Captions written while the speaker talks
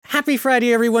Happy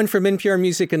Friday, everyone, from NPR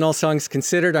Music and All Songs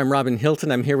Considered. I'm Robin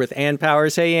Hilton. I'm here with Ann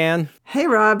Powers. Hey, Ann. Hey,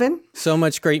 Robin. So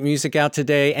much great music out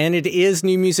today, and it is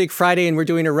New Music Friday, and we're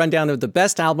doing a rundown of the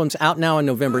best albums out now on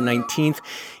November 19th,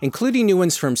 including new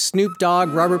ones from Snoop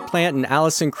Dogg, Robert Plant, and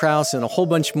Alison Krauss, and a whole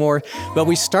bunch more. But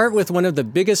we start with one of the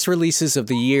biggest releases of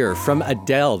the year from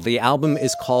Adele. The album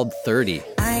is called 30.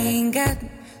 I ain't got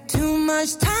too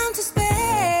much time to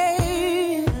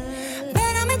spare, but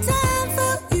I'm in time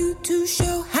for you to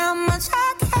show how much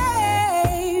I care.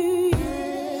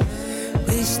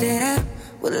 Wish that I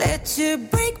would let you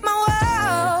break my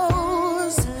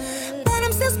walls, but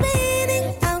I'm still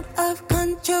spinning out of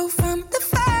control from the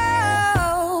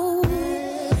fall.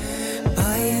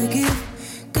 Boy, you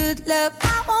give good love,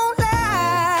 I won't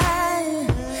lie.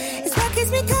 It's what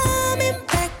keeps me coming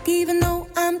back, even though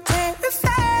I'm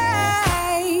terrified.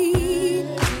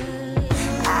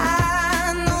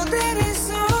 I know that it's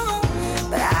wrong,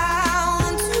 but I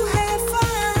want to have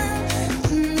fun.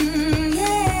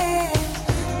 Yeah.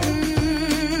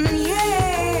 Yeah.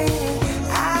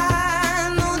 I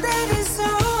know that it's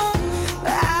wrong,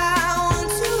 but I want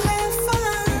to have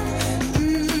fun.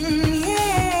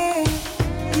 Yeah.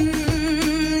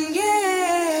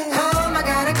 Yeah. Oh my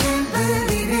God, I can't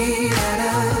believe it. Out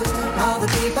of all the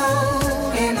people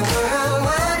in the world,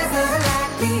 what is the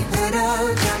likelihood of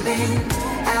jumping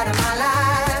out of my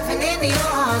life and into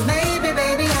your arms? Maybe,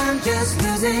 baby, I'm just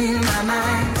losing my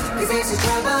mind. 'Cause this is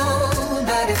trouble,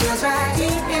 but it feels right.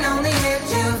 Keeping on the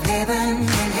edge of heaven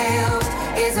and hell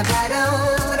is a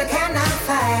battle that I cannot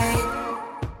fight.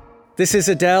 This is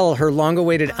Adele. Her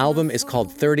long-awaited album is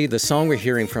called 30. The song we're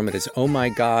hearing from it is Oh My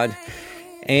God.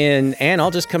 And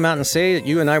I'll just come out and say that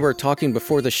you and I were talking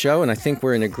before the show, and I think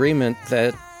we're in agreement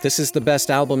that this is the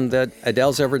best album that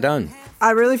Adele's ever done.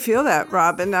 I really feel that,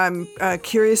 Robin. I'm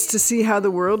curious to see how the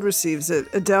world receives it.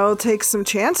 Adele takes some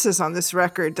chances on this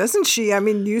record, doesn't she? I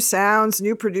mean, new sounds,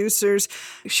 new producers.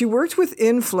 She worked with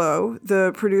Inflo,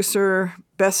 the producer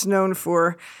best known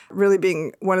for really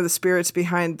being one of the spirits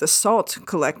behind the Salt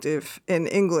Collective in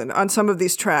England on some of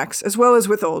these tracks, as well as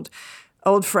with old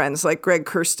friends like Greg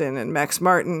Kurstin and Max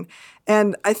Martin.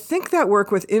 And I think that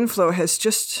work with Inflo has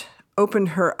just opened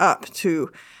her up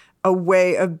to a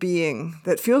way of being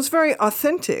that feels very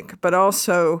authentic, but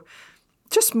also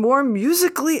just more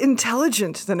musically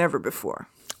intelligent than ever before.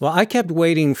 Well, I kept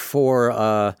waiting for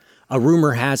a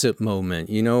rumor has it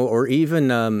moment, or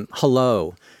even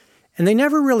hello. And they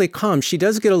never really come. She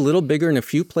does get a little bigger in a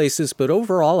few places, but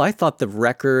overall, I thought the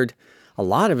record, a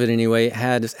lot of it anyway,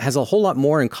 has a whole lot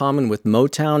more in common with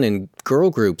Motown and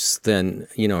girl groups than,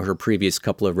 her previous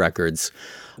couple of records.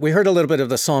 We heard a little bit of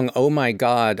the song Oh My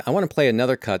God. I want to play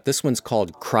another cut. This one's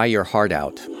called Cry Your Heart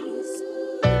Out.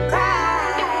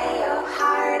 Cry your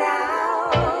heart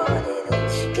out,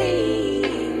 it'll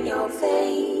clean your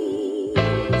face.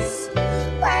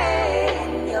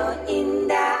 When you're in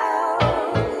doubt,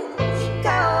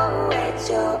 go at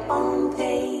your own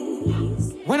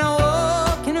pace. When I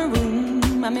walk in a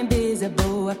room, I'm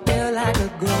invisible, I feel like a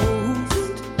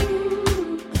ghost.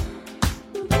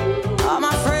 All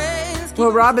my friends.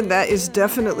 Well, Robin, that is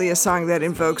definitely a song that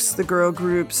invokes the girl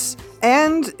groups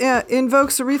and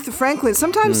invokes Aretha Franklin.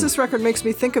 Sometimes this record makes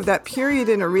me think of that period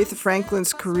in Aretha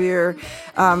Franklin's career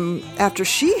after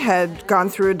she had gone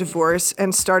through a divorce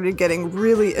and started getting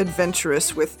really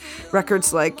adventurous with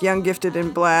records like Young, Gifted,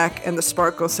 and Black and the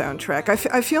Sparkle soundtrack.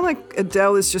 I feel like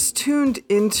Adele is just tuned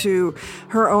into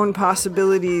her own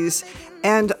possibilities.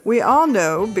 And we all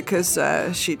know, because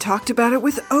she talked about it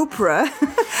with Oprah,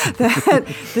 that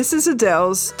this is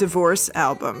Adele's divorce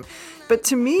album. But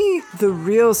to me, the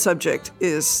real subject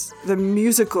is the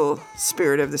musical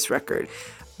spirit of this record.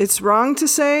 It's wrong to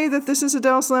say that this is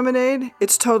Adele's Lemonade.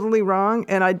 It's totally wrong,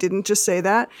 and I didn't just say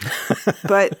that.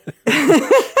 But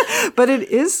but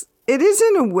it is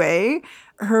in a way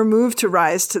her move to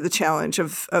rise to the challenge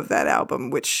of that album,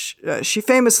 which she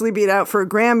famously beat out for a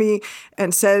Grammy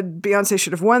and said Beyonce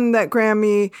should have won that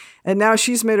Grammy. And now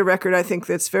she's made a record, I think,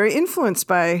 that's very influenced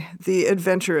by the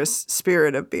adventurous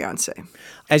spirit of Beyonce.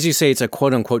 As you say, it's a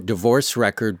quote-unquote divorce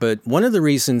record, but one of the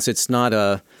reasons it's not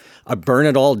a burn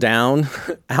it all down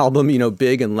album,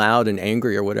 big and loud and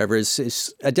angry or whatever,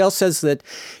 is Adele says that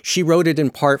she wrote it in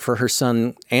part for her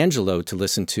son Angelo to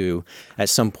listen to at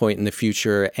some point in the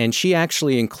future. And she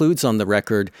actually includes on the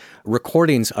record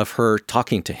recordings of her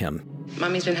talking to him.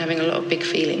 Mummy's been having a lot of big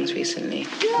feelings recently.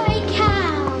 Like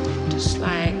how? Just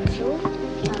like, hang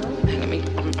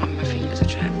on, my fingers are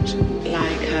trapped.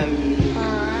 Like, I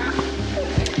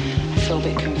feel a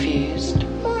bit confused.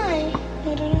 Why?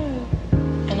 I don't know.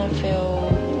 And I feel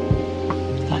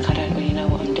like I don't really know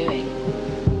what I'm doing.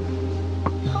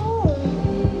 Oh.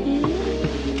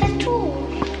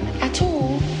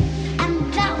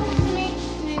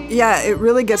 Yeah, it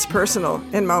really gets personal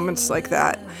in moments like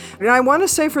that. And I want to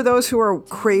say for those who are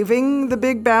craving the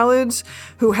big ballads,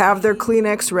 who have their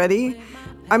Kleenex ready,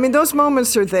 I mean, those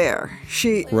moments are there.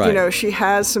 She, Right. she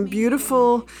has some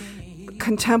beautiful,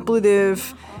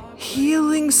 contemplative,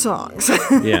 healing songs.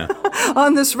 Yeah.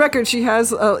 On this record, she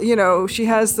has, she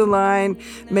has the line,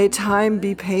 "May time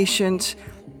be patient,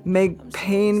 may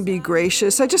pain be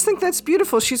gracious." I just think that's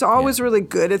beautiful. She's always really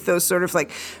good at those sort of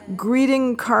like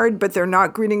greeting card, but they're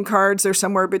not greeting cards. They're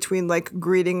somewhere between like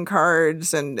greeting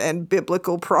cards and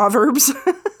biblical proverbs.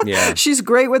 Yeah. She's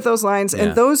great with those lines, Yeah.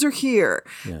 and those are here.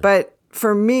 But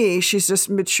for me, she's just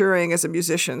maturing as a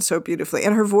musician so beautifully,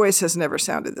 and her voice has never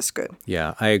sounded this good.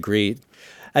 Yeah, I agree.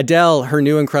 Adele, her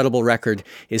new incredible record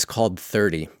is called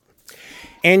 30.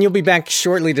 And you'll be back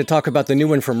shortly to talk about the new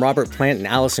one from Robert Plant and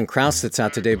Alison Krauss that's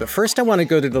out today. But first, I want to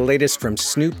go to the latest from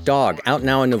Snoop Dogg, out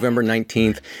now on November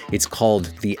 19th. It's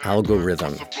called The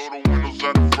Algorithm. Blow the windows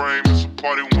out the frame. It's a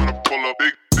party when I pull up.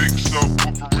 Big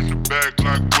subwoofer in the back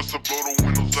like what's up? Blow the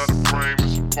windows out the frame.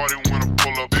 It's a party when I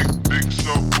pull up. Big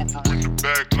subwoofer in the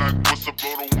back like what's up?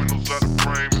 Blow the windows out the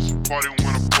frame. It's a party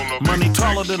when I pull up. Money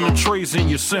taller than the trees in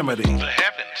Yosemite. The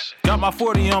heavens. Got my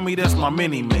 40 on me, that's my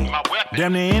mini-me. My weapon.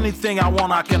 Damn near anything I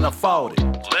want, I can afford it.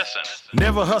 Listen.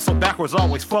 Never hustle backwards,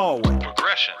 always forward.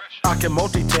 Progression. I can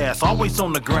multitask, always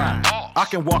on the grind. I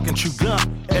can walk and chew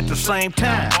gum at the same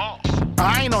time.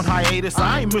 I ain't on hiatus,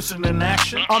 I ain't missing in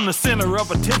action. I'm the center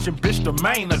of attention, bitch, the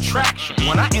main attraction.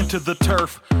 When I enter the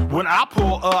turf, when I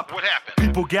pull up, What happened?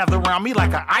 people gather around me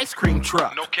like an ice cream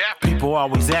truck. No cap. People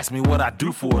always ask me what I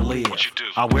do for a live. What you do?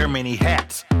 I wear many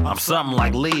hats, I'm something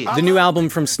like Liz. The new album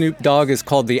from Snoop Dogg is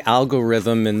called The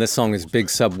Algorithm, and this song is Big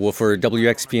Subwoofer.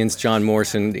 WXPN's John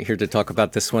Morrison here to talk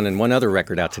about this one and one other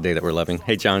record out today that we're loving.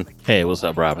 Hey, John. Hey, what's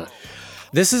up, Robin?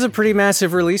 This is a pretty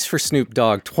massive release for Snoop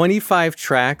Dogg. 25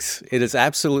 tracks. It is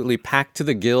absolutely packed to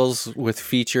the gills with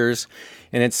features,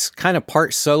 and it's kind of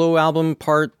part solo album,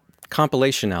 part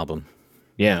compilation album.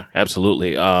 Yeah,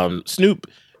 absolutely. Snoop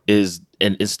is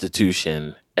an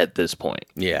institution at this point.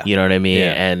 Yeah. You know what I mean?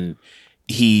 Yeah. And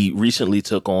he recently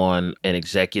took on an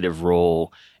executive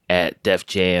role at Def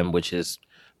Jam, which is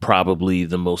probably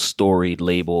the most storied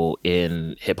label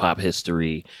in hip hop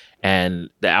history. And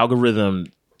The Algorithm,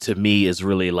 to me, is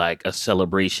really like a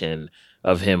celebration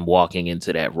of him walking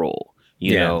into that role.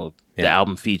 You Yeah. know, the Yeah.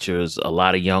 album features a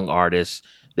lot of young artists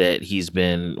that he's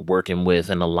been working with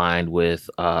and aligned with,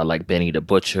 like Benny the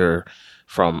Butcher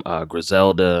from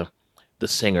Griselda, the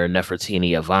singer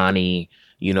Nefertiti Avani,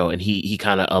 you know, and he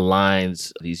kind of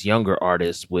aligns these younger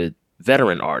artists with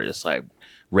veteran artists like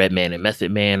Redman and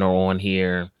Method Man are on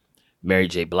here, Mary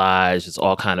J. Blige, it's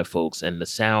all kind of folks. And the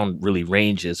sound really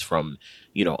ranges from,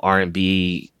 you know,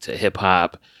 R&B to hip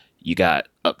hop. You got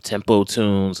up-tempo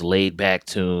tunes, laid-back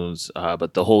tunes,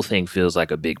 but the whole thing feels like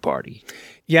a big party.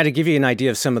 Yeah, to give you an idea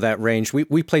of some of that range,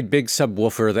 we played Big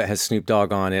Subwoofer that has Snoop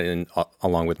Dogg on it, and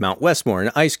along with Mount Westmore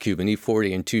and Ice Cube and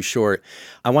E40 and Too Short.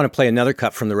 I want to play another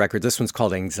cut from the record. This one's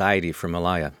called Anxiety from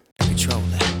Malaya. Control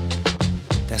that.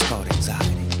 That's called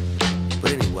anxiety.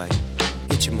 But anyway,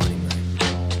 get your money,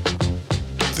 man.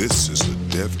 This is the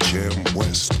Def Jam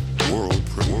West World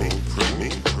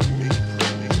Premiere.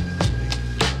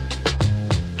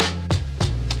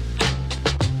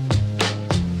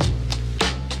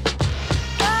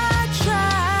 I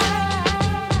try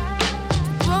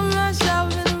to put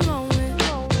myself in the moment.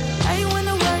 Hate when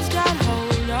the words got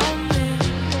hold on me.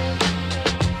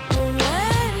 But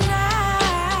when I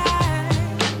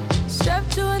step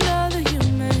to another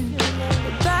human,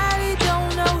 the body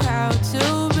don't know how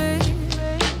to be.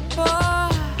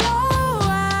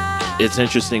 It's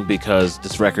interesting because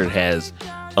this record has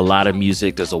a lot of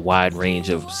music. There's a wide range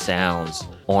of sounds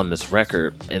on this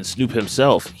record. And Snoop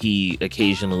himself, he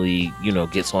occasionally, you know,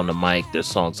 gets on the mic. There's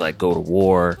songs like Go to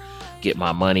War, Get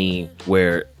My Money,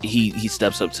 where he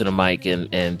steps up to the mic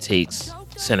and takes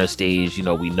center stage. You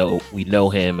know, we know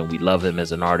him and we love him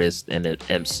as an artist and an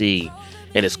MC.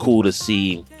 And it's cool to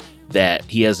see that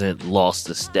he hasn't lost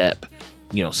a step,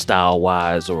 you know,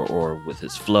 style-wise or with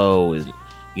his flow and,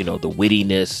 you know, the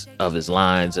wittiness of his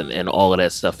lines and all of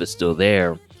that stuff is still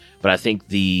there. But I think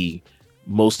the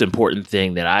most important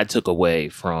thing that I took away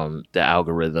from The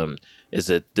Algorithm is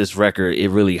that this record, it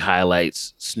really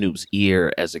highlights Snoop's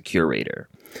ear as a curator.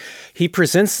 He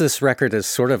presents this record as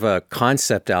sort of a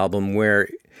concept album where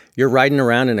you're riding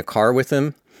around in a car with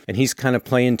him and he's kind of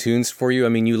playing tunes for you. I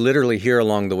mean, you literally hear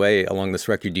along the way, along this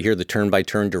record, you hear the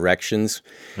turn-by-turn directions.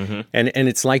 And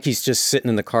it's like he's just sitting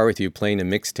in the car with you playing a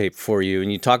mixtape for you.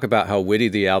 And you talk about how witty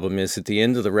the album is. At the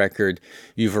end of the record,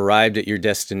 you've arrived at your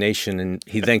destination, and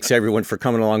he thanks everyone for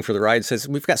coming along for the ride. Says,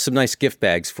 we've got some nice gift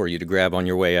bags for you to grab on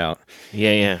your way out.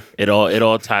 Yeah. It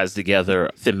all ties together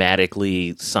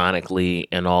thematically, sonically,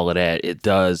 and all of that. It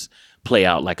does play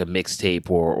out like a mixtape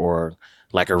or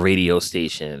like a radio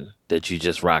station that you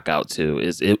just rock out to.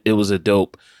 It was a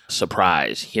dope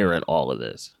surprise hearing all of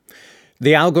this.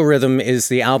 The Algorithm is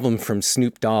the album from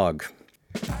Snoop Dogg.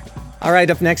 All right,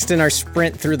 up next in our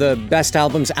sprint through the best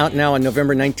albums out now on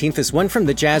November 19th is one from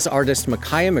the jazz artist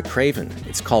Makaya McCraven.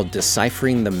 It's called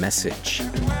Deciphering the Message.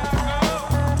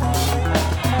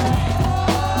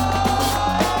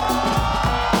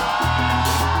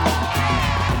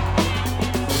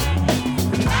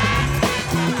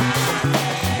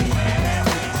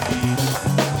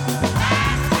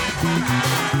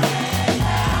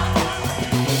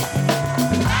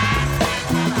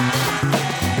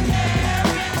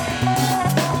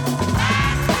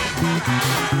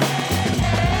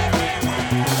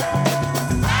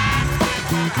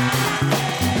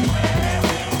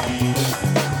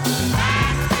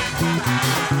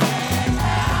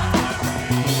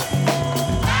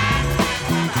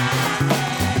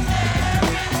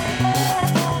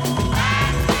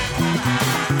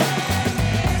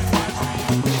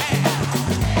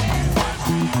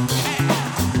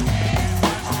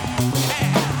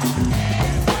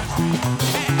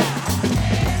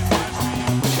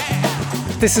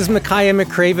 This is Makaya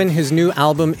McCraven. His new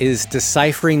album is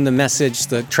Deciphering the Message.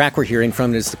 The track we're hearing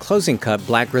from it is the closing cut,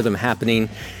 Black Rhythm Happening.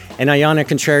 And Ayanna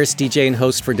Contreras, DJ and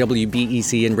host for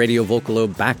WBEZ and Radio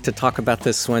Vocalo, back to talk about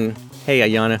this one. Hey,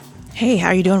 Ayanna. Hey, how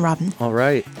are you doing, Robin? All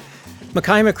right.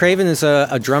 Makaya McCraven is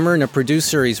a drummer and a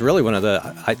producer. He's really one of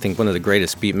the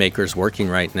greatest beat makers working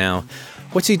right now.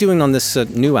 What's he doing on this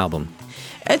new album?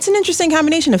 It's an interesting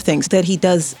combination of things that he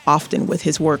does often with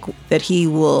his work, that he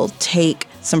will take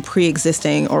some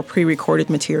pre-existing or pre-recorded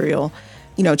material,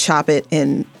 chop it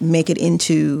and make it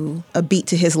into a beat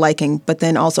to his liking, but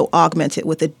then also augment it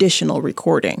with additional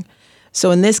recording.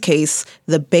 So in this case,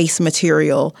 the bass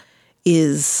material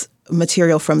is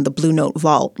material from the Blue Note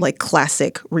Vault, like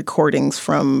classic recordings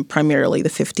from primarily the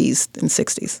 50s and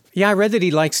 60s. Yeah, I read that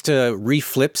he likes to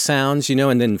reflip sounds,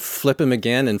 and then flip them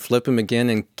again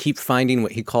and keep finding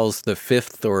what he calls the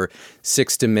fifth or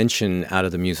sixth dimension out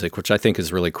of the music, which I think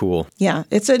is really cool. Yeah,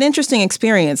 it's an interesting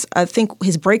experience. I think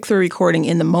his breakthrough recording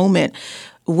In the Moment,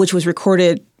 which was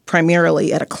recorded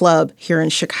primarily at a club here in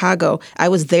Chicago, I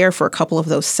was there for a couple of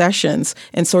those sessions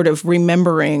and sort of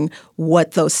remembering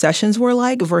what those sessions were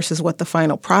like versus what the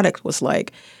final product was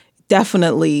like.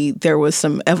 Definitely there was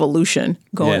some evolution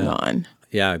going on.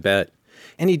 Yeah, I bet.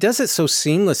 And he does it so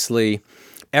seamlessly.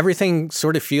 Everything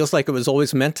sort of feels like it was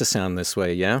always meant to sound this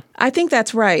way, yeah? I think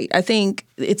that's right. I think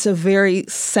it's a very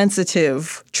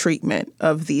sensitive treatment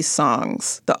of these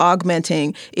songs. The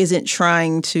augmenting isn't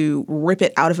trying to rip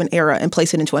it out of an era and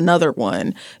place it into another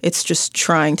one. It's just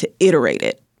trying to iterate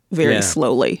it very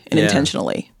slowly and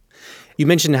intentionally. You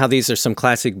mentioned how these are some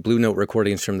classic Blue Note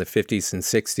recordings from the 50s and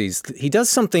 60s. He does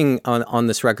something on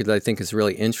this record that I think is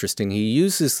really interesting. He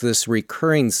uses this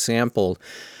recurring sample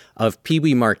of Pee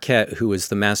Wee Marquette, who was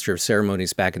the master of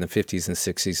ceremonies back in the 50s and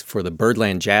 60s for the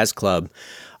Birdland Jazz Club.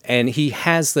 And he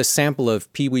has the sample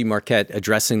of Pee Wee Marquette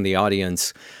addressing the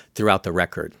audience throughout the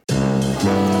record.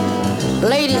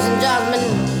 Ladies and gentlemen,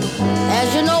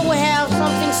 as you know, we have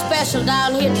something special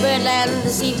down here at Birdland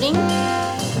this evening.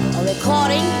 A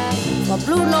recording for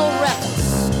Blue Note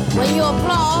Records. When you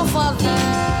applaud for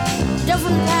the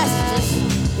different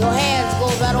passages, your hands go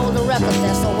right over the records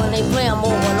there, so when they play them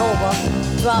over and over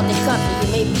throughout the country,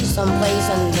 you may be someplace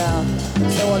and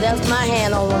say, well, that's my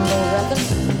hand on one of those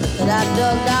records that I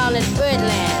dug down at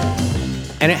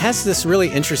Birdland. And it has this really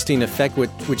interesting effect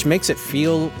which makes it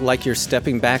feel like you're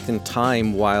stepping back in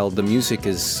time while the music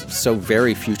is so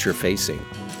very future-facing.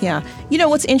 Yeah.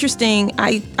 What's interesting,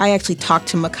 I actually talked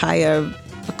to Makaya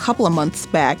a couple of months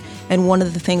back, and one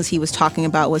of the things he was talking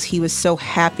about was he was so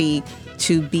happy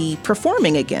to be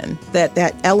performing again,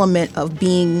 that element of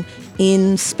being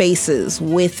in spaces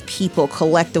with people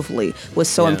collectively was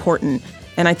so important.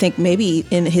 And I think maybe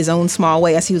in his own small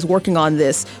way, as he was working on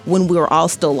this, when we were all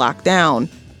still locked down,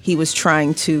 he was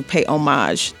trying to pay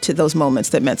homage to those moments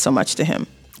that meant so much to him.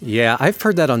 Yeah, I've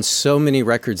heard that on so many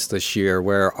records this year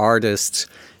where artists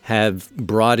have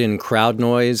brought in crowd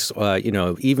noise,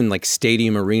 even like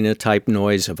stadium arena type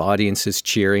noise of audiences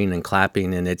cheering and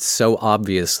clapping. And it's so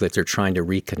obvious that they're trying to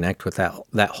reconnect with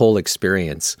that whole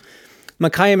experience.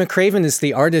 Makaya McCraven is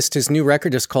the artist. His new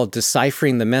record is called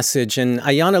Deciphering the Message. And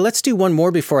Ayanna, let's do one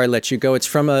more before I let you go. It's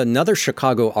from another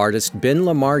Chicago artist, Ben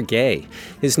Lamar Gay.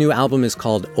 His new album is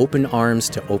called Open Arms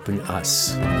to Open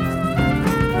Us.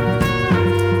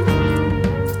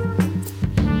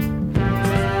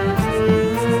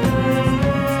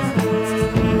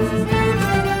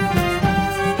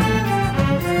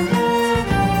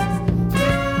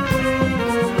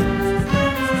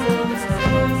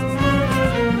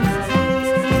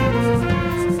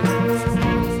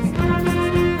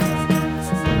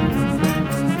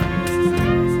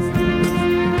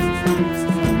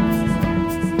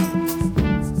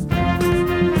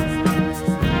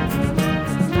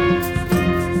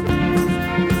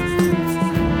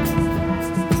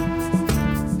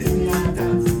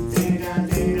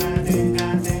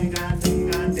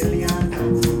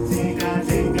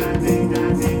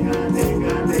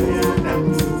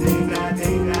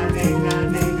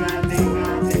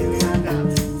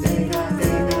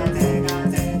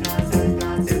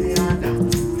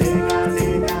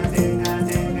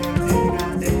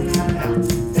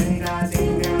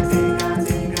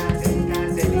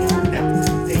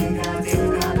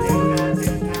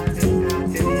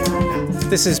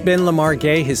 This is Ben Lamar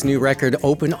Gay, his new record,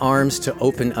 Open Arms to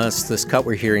Open Us. This cut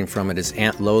we're hearing from it is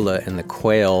Aunt Lola and the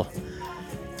Quail.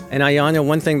 And Ayanna,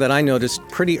 one thing that I noticed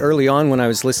pretty early on when I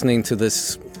was listening to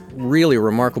this really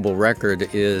remarkable record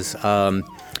is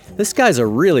this guy's a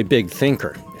really big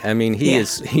thinker. I mean,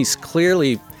 he's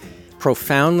clearly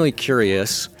profoundly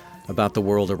curious about the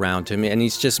world around him, and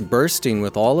he's just bursting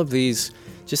with all of these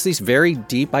very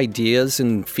deep ideas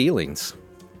and feelings.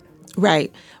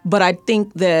 Right. But I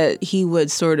think that he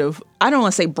would sort of, I don't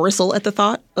want to say bristle at the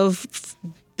thought of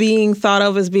being thought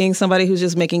of as being somebody who's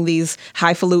just making these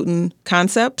highfalutin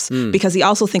concepts, because he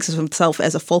also thinks of himself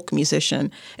as a folk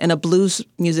musician and a blues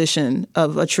musician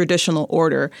of a traditional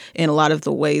order in a lot of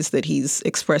the ways that he's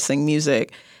expressing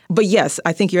music. But yes,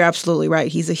 I think you're absolutely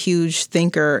right. He's a huge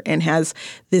thinker and has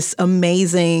this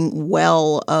amazing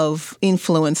well of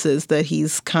influences that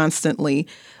he's constantly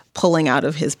pulling out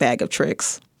of his bag of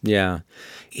tricks. Yeah.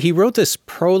 He wrote this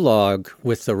prologue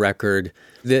with the record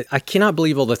that I cannot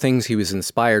believe all the things he was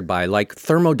inspired by, like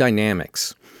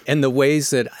thermodynamics and the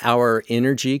ways that our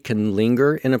energy can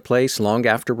linger in a place long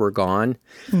after we're gone.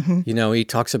 Mm-hmm. You know, he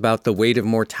talks about the weight of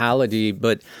mortality,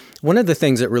 but one of the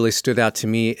things that really stood out to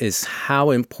me is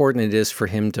how important it is for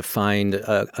him to find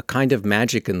a kind of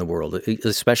magic in the world,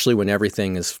 especially when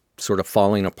everything is sort of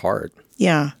falling apart.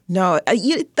 Yeah, no,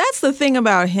 that's the thing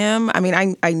about him. I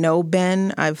mean, I know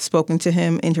Ben. I've spoken to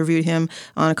him, interviewed him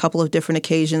on a couple of different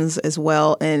occasions as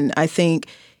well. And I think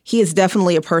he is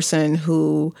definitely a person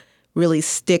who really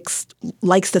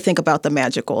likes to think about the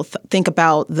magical, think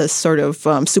about the sort of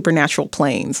supernatural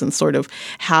planes and sort of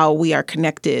how we are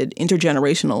connected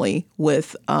intergenerationally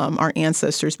with our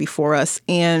ancestors before us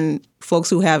and folks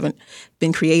who haven't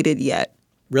been created yet.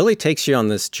 Really takes you on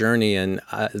this journey, and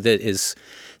that is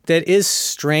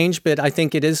strange, but I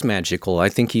think it is magical. I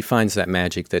think he finds that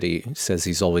magic that he says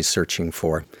he's always searching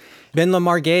for. Ben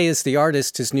Lamar Gay is the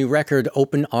artist. His new record,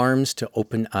 Open Arms to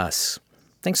Open Us.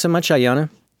 Thanks so much, Ayanna.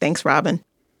 Thanks, Robin.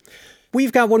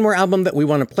 We've got one more album that we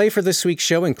want to play for this week's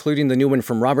show, including the new one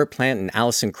from Robert Plant and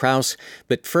Alison Krauss.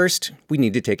 But first, we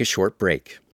need to take a short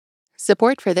break.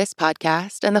 Support for this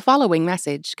podcast and the following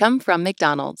message come from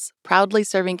McDonald's, proudly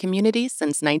serving communities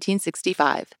since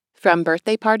 1965. From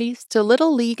birthday parties to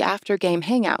Little League after-game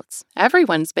hangouts,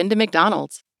 everyone's been to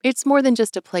McDonald's. It's more than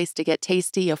just a place to get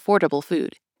tasty, affordable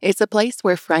food. It's a place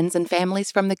where friends and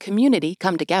families from the community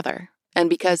come together. And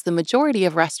because the majority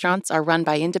of restaurants are run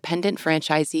by independent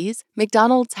franchisees,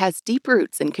 McDonald's has deep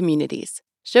roots in communities.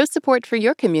 Show support for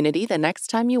your community the next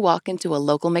time you walk into a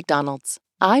local McDonald's.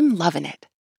 I'm loving it.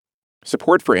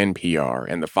 Support for NPR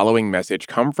and the following message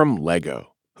come from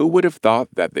Lego. Who would have thought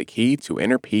that the key to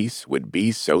inner peace would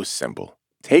be so simple?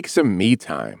 Take some me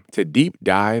time to deep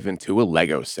dive into a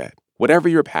Lego set. Whatever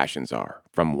your passions are,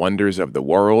 from wonders of the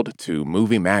world to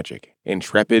movie magic,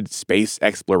 intrepid space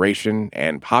exploration,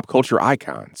 and pop culture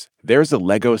icons, there's a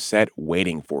Lego set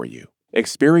waiting for you.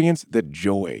 Experience the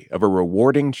joy of a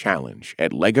rewarding challenge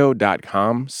at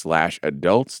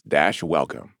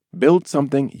lego.com/adults-welcome. Build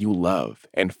something you love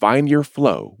and find your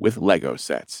flow with Lego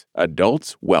sets.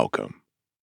 Adults welcome.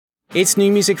 It's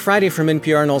New Music Friday from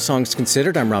NPR and All Songs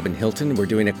Considered. I'm Robin Hilton. We're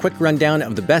doing a quick rundown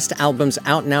of the best albums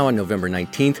out now on November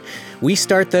 19th. We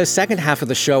start the second half of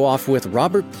the show off with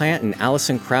Robert Plant and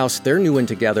Alison Krauss. Their new one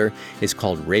together is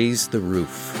called Raise the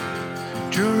Roof.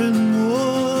 Drawing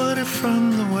water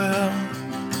from the well,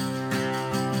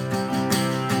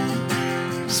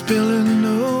 spilling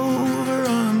over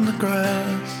on the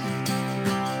grass.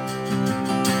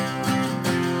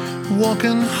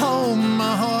 Walking home,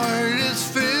 my heart is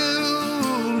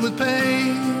filled with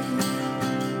pain.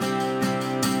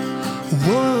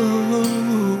 Whoa,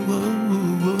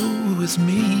 it's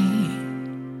me.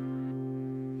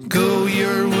 Go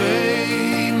your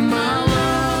way, my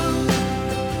love.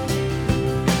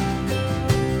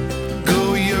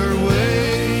 Go your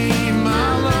way,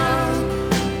 my love.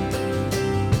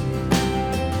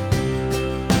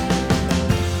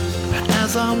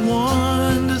 As I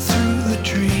wander through the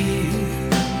trees,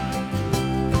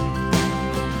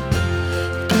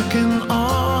 picking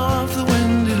off the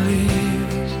windy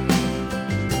leaves,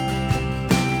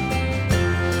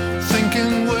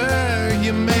 thinking where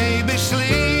you may be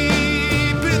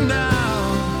sleeping now.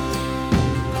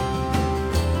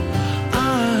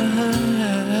 I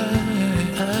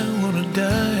wanna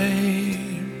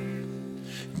die.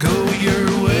 Go your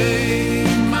way,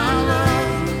 my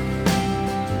love.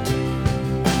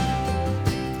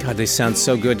 God, they sound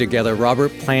so good together.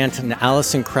 Robert Plant and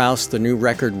Alison Krauss, the new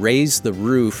record, Raise the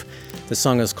Roof. The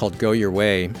song is called Go Your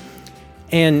Way.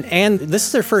 And this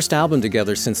is their first album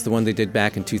together since the one they did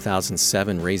back in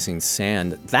 2007, Raising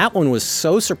Sand. That one was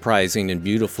so surprising and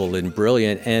beautiful and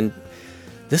brilliant, and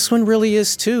this one really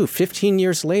is too. 15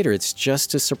 years later, it's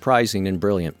just as surprising and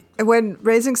brilliant. When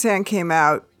Raising Sand came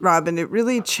out, Robin, it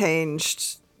really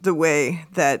changed the way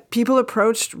that people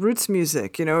approached roots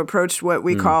music, approached what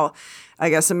we call, I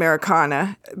guess,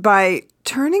 Americana, by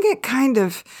turning it kind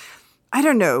of, I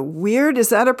don't know, weird? Is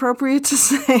that appropriate to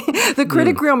say? The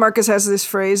critic Greil Marcus has this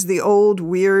phrase, the old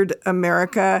weird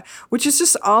America, which is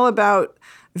just all about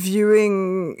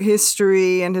viewing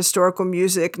history and historical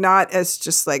music not as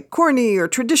just like corny or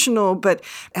traditional, but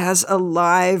as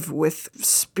alive with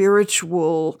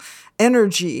spiritual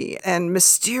energy and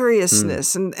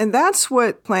mysteriousness. And that's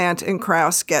what Plant and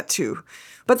Krauss get to.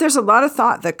 But there's a lot of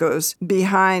thought that goes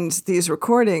behind these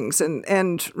recordings.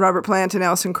 And Robert Plant and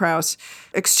Alison Krauss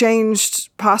exchanged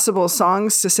possible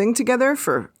songs to sing together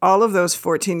for all of those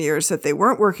 14 years that they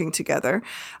weren't working together.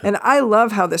 And I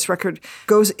love how this record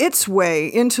goes its way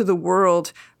into the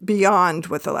world beyond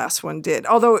what the last one did.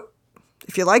 Although,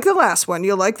 if you like the last one,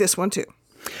 you'll like this one too.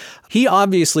 He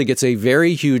obviously gets a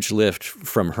very huge lift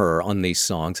from her on these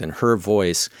songs and her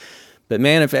voice. But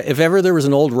man, if ever there was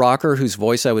an old rocker whose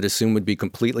voice I would assume would be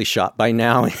completely shot by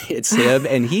now, it's him.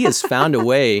 And he has found a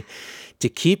way to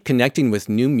keep connecting with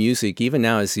new music, even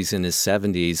now as he's in his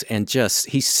 70s. And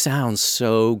he sounds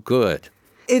so good.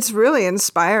 It's really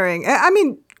inspiring. I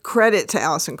mean, credit to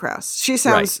Alison Krauss. She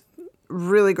sounds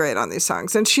really great on these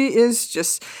songs. And she is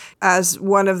just, as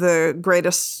one of the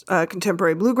greatest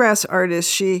contemporary bluegrass artists,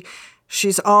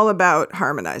 she's all about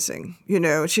harmonizing,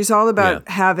 She's all about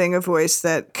having a voice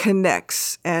that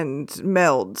connects and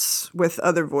melds with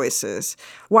other voices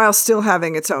while still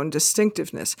having its own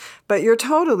distinctiveness. But you're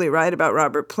totally right about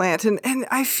Robert Plant. And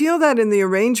I feel that in the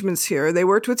arrangements here. They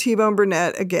worked with T-Bone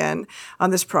Burnett again on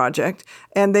this project,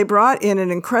 and they brought in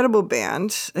an incredible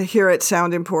band here at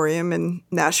Sound Emporium in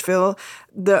Nashville.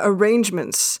 The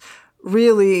arrangements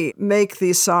really make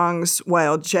these songs,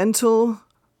 while gentle,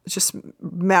 just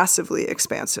massively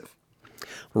expansive.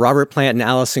 Robert Plant and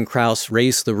Alison Krauss,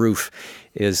 Raise the Roof,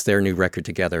 is their new record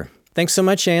together. Thanks so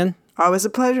much, Ann. Always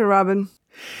a pleasure, Robin.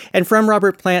 And from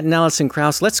Robert Plant and Alison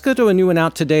Krauss, let's go to a new one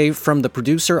out today from the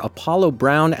producer Apollo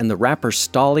Brown and the rapper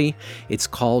Stolly. It's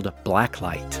called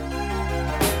Blacklight.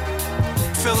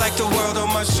 Feel like the world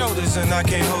on my shoulders and I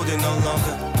can't hold it no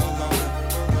longer.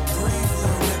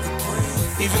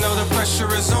 Even though the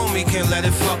pressure is on me, can't let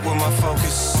it fuck with my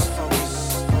focus.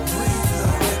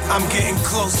 I'm getting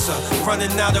closer,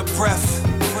 running out of breath.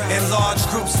 In large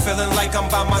groups, feeling like I'm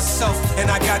by myself.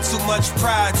 And I got too much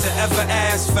pride to ever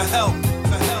ask for help.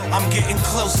 I'm getting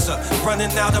closer,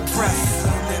 running out of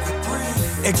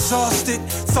breath. Exhausted,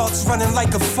 thoughts running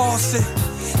like a faucet.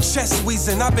 Chest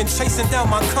wheezing, I've been chasing down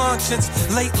my conscience.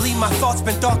 Lately, my thoughts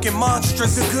been dark and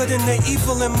monstrous. The good and the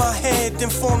evil in my head then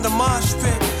form the mosh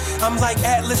pit. I'm like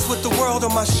Atlas with the world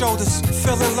on my shoulders.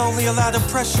 Feeling lonely, a lot of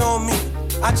pressure on me.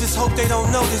 I just hope they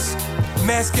don't notice.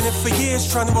 Masking it for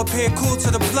years, trying to appear cool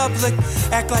to the public.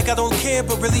 Act like I don't care,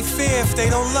 but really fear if they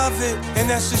don't love it. And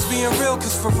that's just being real,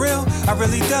 cause for real, I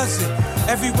really does it.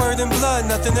 Every word in blood,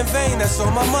 nothing in vain, that's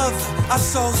on my mother. I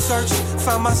soul searched,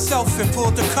 found myself and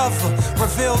pulled the cover.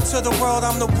 Revealed to the world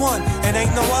I'm the one, and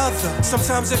ain't no other.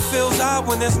 Sometimes it feels odd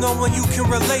when there's no one you can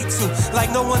relate to.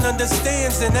 Like no one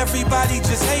understands and everybody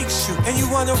just hates you. And you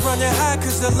wanna run and hide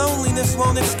cause the loneliness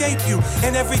won't escape you.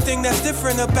 And everything that's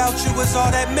different about you is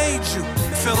all that made you.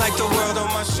 Feel like the world on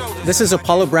my shoulders. This is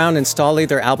Apollo Brown and Stalley.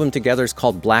 Their album together is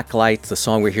called Black Light. The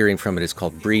song we're hearing from it is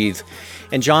called Breathe.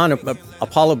 And John,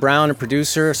 Apollo Brown, a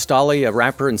producer, Stalley, a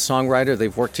rapper and songwriter.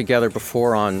 They've worked together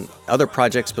before on other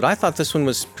projects, but I thought this one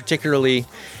was particularly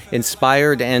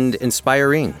inspired and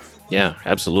inspiring. Yeah,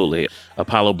 absolutely.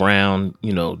 Apollo Brown,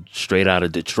 you know, straight out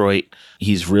of Detroit.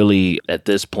 He's really, at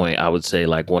this point, I would say,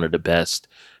 like one of the best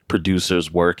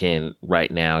producers working right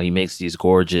now. He makes these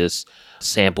gorgeous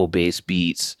sample-based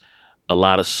beats, a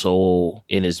lot of soul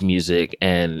in his music.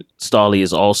 And Stalley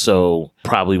is also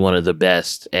probably one of the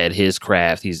best at his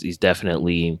craft. He's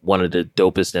definitely one of the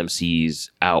dopest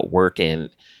MCs out working.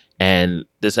 And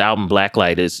this album,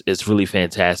 Blacklight, is really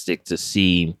fantastic to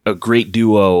see a great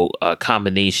duo, a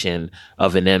combination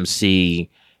of an MC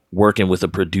working with a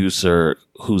producer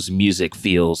whose music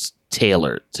feels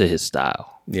tailored to his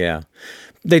style. Yeah.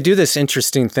 They do this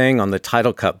interesting thing on the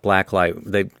title cut, Blacklight.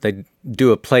 They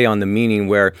do a play on the meaning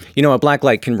where, you know, a black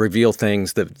light can reveal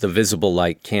things that the visible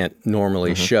light can't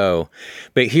normally show.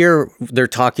 But here they're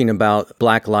talking about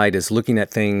black light as looking at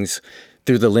things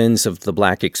through the lens of the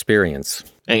black experience.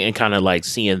 And kind of like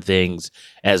seeing things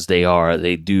as they are.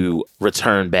 They do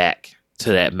return back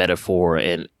to that metaphor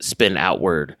and spin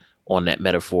outward on that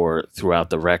metaphor throughout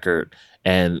the record.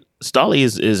 And Stalley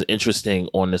is interesting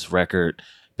on this record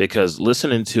because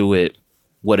listening to it,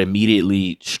 what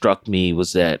immediately struck me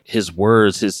was that his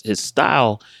words, his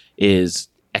style is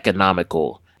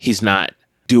economical. He's not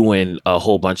doing a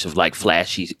whole bunch of like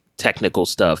flashy technical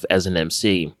stuff as an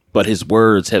MC, but his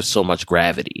words have so much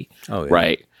gravity,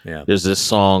 right? Yeah. There's this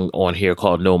song on here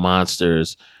called No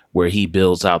Monsters where he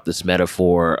builds out this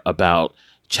metaphor about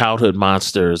childhood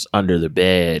monsters under the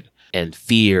bed and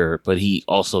fear, but he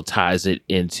also ties it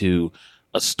into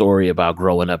a story about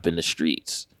growing up in the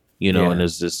streets, you know, and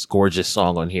there's this gorgeous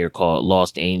song on here called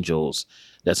Lost Angels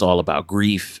that's all about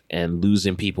grief and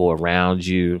losing people around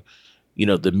you. You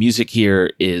know, the music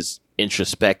here is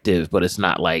introspective, but it's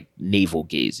not like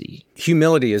navel-gazy.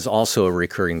 Humility is also a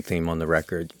recurring theme on the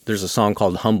record. There's a song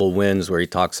called Humble Winds where he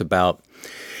talks about,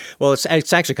 well, it's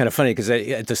actually kind of funny because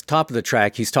at the top of the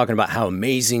track, he's talking about how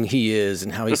amazing he is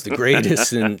and how he's the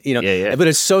greatest. And, you know, but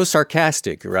it's so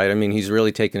sarcastic, right? I mean, he's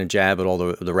really taking a jab at all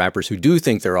the rappers who do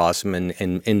think they're awesome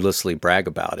and endlessly brag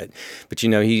about it. But, you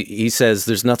know, he says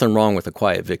there's nothing wrong with a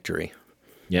quiet victory.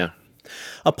 Yeah.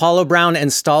 Apollo Brown and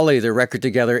Stalley, their record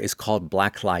together is called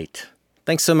Black Light.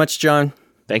 Thanks so much, John.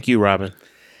 Thank you, Robin.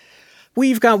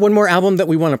 We've got one more album that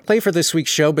we want to play for this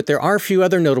week's show, but there are a few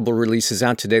other notable releases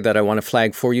out today that I want to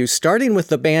flag for you, starting with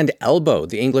the band Elbow.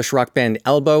 The English rock band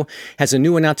Elbow has a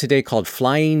new one out today called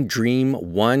Flying Dream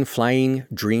 1. Flying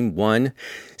Dream 1.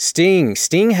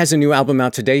 Sting has a new album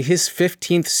out today. His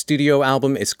 15th studio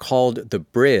album is called The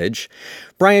Bridge.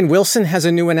 Brian Wilson has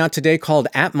a new one out today called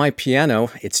At My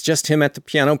Piano. It's just him at the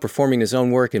piano performing his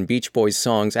own work and Beach Boys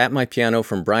songs. At My Piano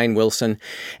from Brian Wilson.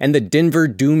 And the Denver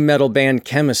doom metal band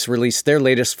Chemist released their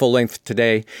latest full-length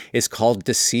today is called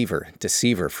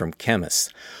Deceiver from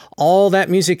Chemist. All that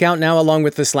music out now along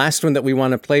with this last one that we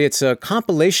want to play. It's a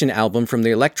compilation album from the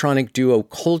electronic duo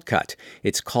Cold Cut.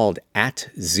 It's called At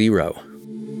Zero.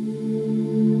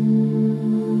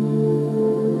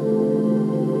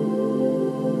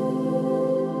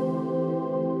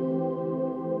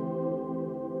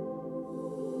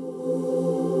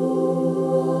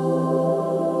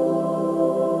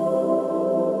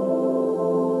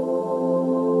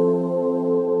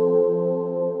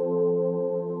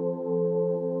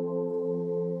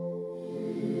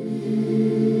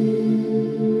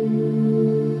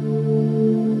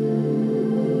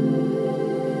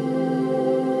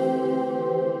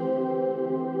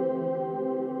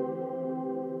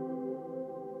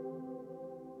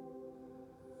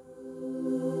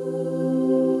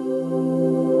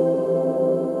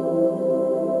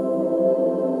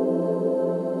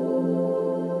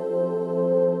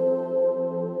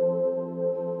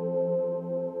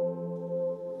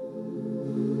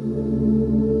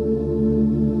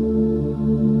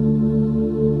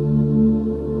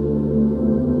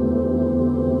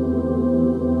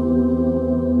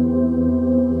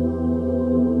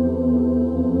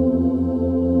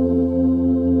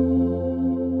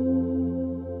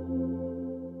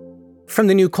 From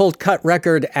the new Cold Cut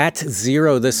record, At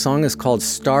Zero, this song is called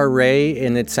Star Ray,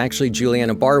 and it's actually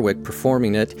Juliana Barwick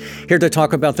performing it. Here to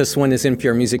talk about this one is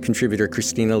NPR music contributor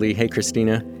Christina Lee. Hey,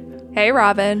 Christina. Hey,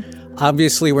 Robin.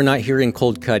 Obviously, we're not hearing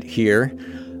Cold Cut here.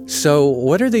 So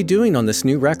what are they doing on this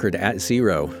new record, At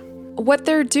Zero? What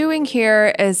they're doing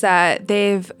here is that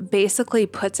they've basically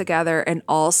put together an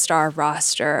all-star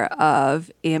roster of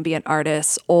ambient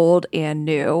artists, old and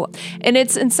new. And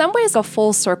it's in some ways a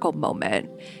full circle moment.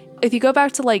 if you go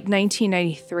back to like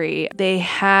 1993, they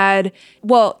had,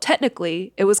 well,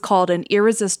 technically it was called an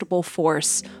Irresistible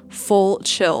Force Full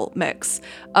Chill mix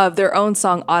of their own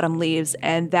song Autumn Leaves,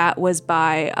 and that was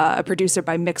by a producer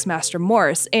by Mixmaster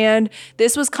Morse. And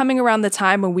this was coming around the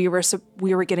time when we were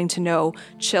getting to know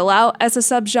chill out as a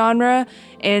subgenre.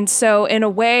 And so in a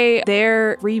way,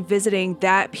 they're revisiting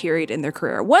that period in their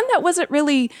career. One that wasn't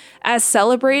really as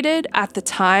celebrated at the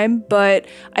time, but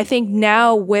I think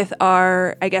now with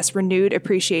our, I guess, renewed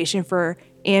appreciation for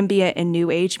ambient and new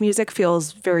age music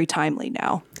feels very timely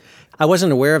now. I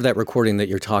wasn't aware of that recording that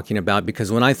you're talking about,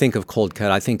 because when I think of Cold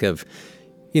Cut, I think of,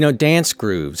 dance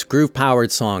grooves,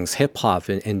 groove-powered songs, hip-hop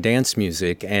and dance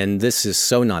music, and this is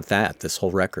so not that, this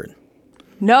whole record.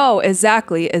 No,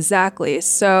 exactly.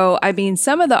 So, I mean,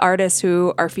 some of the artists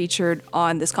who are featured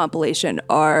on this compilation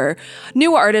are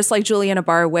new artists like Juliana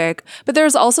Barwick, but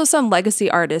there's also some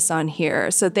legacy artists on here.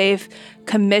 So they've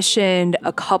commissioned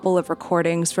a couple of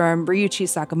recordings from Ryuichi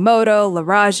Sakamoto,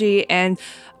 Laraji, and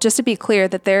just to be clear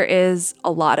that there is a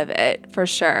lot of it for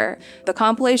sure. The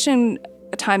compilation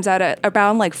times out at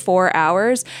around like 4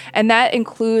 hours, and that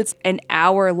includes an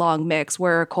hour-long mix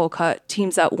where Cold Cut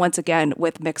teams up once again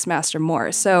with Mixmaster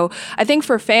Morse. So I think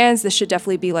for fans, this should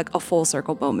definitely be like a full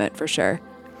circle moment for sure.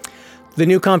 The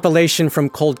new compilation from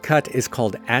Cold Cut is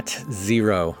called At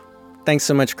Zero. Thanks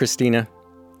so much, Christina.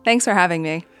 Thanks for having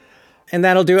me. And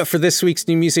that'll do it for this week's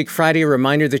New Music Friday. A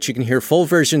reminder that you can hear full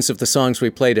versions of the songs we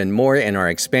played and more in our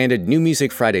expanded New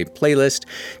Music Friday playlist.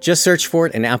 Just search for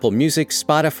it in Apple Music,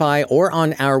 Spotify, or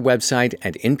on our website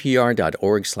at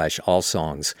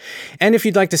npr.org/allsongs. And if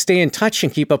you'd like to stay in touch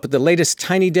and keep up with the latest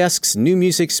Tiny Desks, new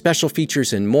music, special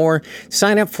features, and more,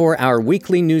 sign up for our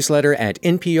weekly newsletter at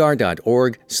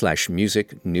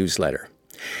npr.org/music newsletter.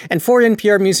 And for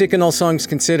NPR Music and All Songs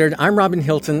Considered, I'm Robin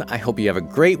Hilton. I hope you have a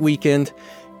great weekend.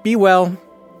 Be well,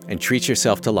 and treat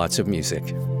yourself to lots of music.